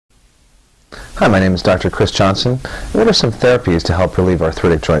Hi, my name is Dr. Chris Johnson. What are some therapies to help relieve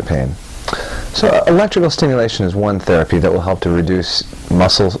arthritic joint pain? So electrical stimulation is one therapy that will help to reduce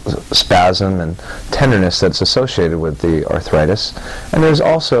muscle spasm and tenderness that's associated with the arthritis. And there's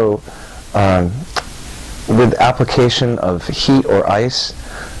also, with application of heat or ice,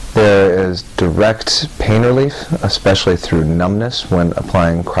 there is direct pain relief, especially through numbness when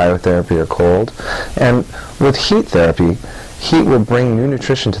applying cryotherapy or cold. And with heat therapy, heat will bring new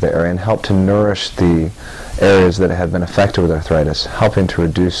nutrition to the area and help to nourish the areas that have been affected with arthritis, helping to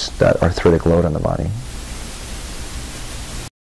reduce that arthritic load on the body.